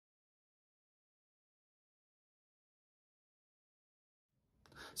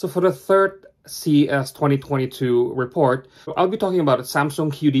So for the third CES 2022 report, I'll be talking about a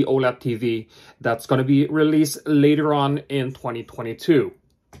Samsung QD OLED TV that's going to be released later on in 2022.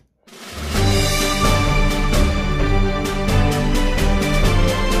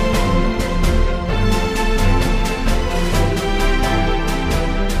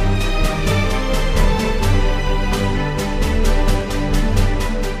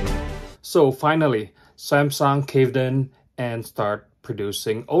 So finally, Samsung caved in and started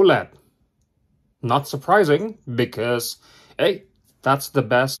producing OLED. Not surprising because, hey, that's the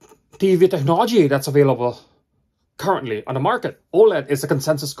best TV technology that's available currently on the market. OLED is a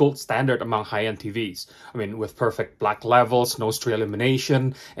consensus gold standard among high-end TVs. I mean, with perfect black levels, no stray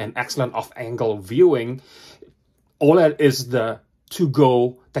illumination, and excellent off-angle viewing, OLED is the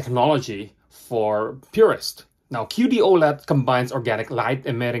to-go technology for purists. Now, QD OLED combines organic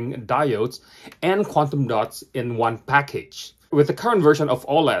light-emitting diodes and quantum dots in one package. With the current version of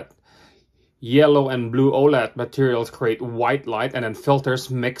OLED, yellow and blue OLED materials create white light and then filters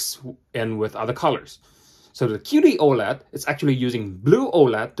mix in with other colors. So the QD OLED is actually using blue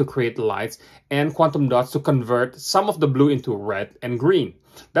OLED to create lights and quantum dots to convert some of the blue into red and green.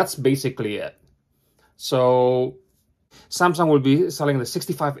 That's basically it. So Samsung will be selling the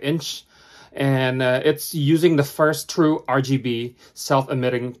 65-inch and it's using the first true RGB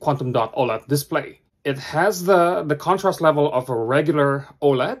self-emitting quantum dot OLED display. It has the contrast level of a regular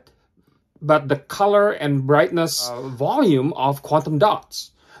OLED, but the color and brightness volume of quantum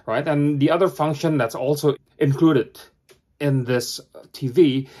dots, right? And the other function that's also included in this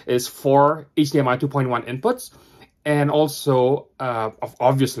TV is 4 HDMI 2.1 inputs, and also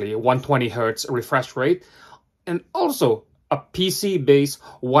obviously 120 Hz refresh rate, and also a PC-based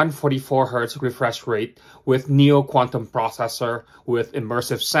 144 Hz refresh rate with Neo Quantum processor with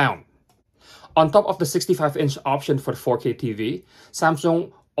immersive sound. On top of the 65-inch option for the 4K TV,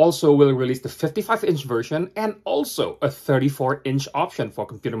 Samsung also will release the 55-inch version and also a 34-inch option for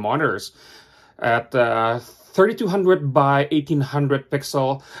computer monitors at 3200 by 1800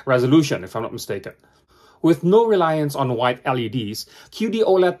 pixel resolution, if I'm not mistaken. With no reliance on white LEDs, QD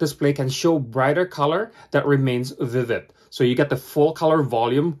OLED display can show brighter color that remains vivid. So you get the full color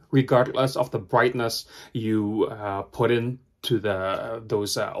volume regardless of the brightness you put into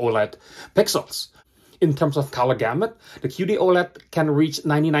those OLED pixels. In terms of color gamut, the QD OLED can reach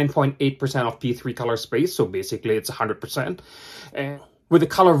 99.8% of P3 color space, so basically it's 100%. And with the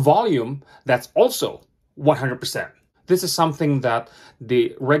color volume, that's also 100%. This is something that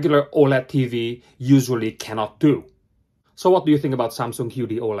the regular OLED TV usually cannot do. So what do you think about Samsung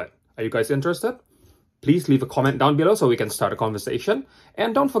QD OLED? Are you guys interested? Please leave a comment down below so we can start a conversation.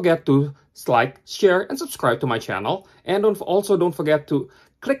 And don't forget to like, share, and subscribe to my channel. And don't forget to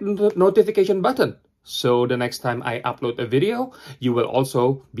click the notification button, so the next time I upload a video, you will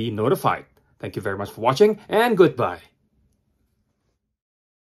also be notified. Thank you very much for watching, and goodbye.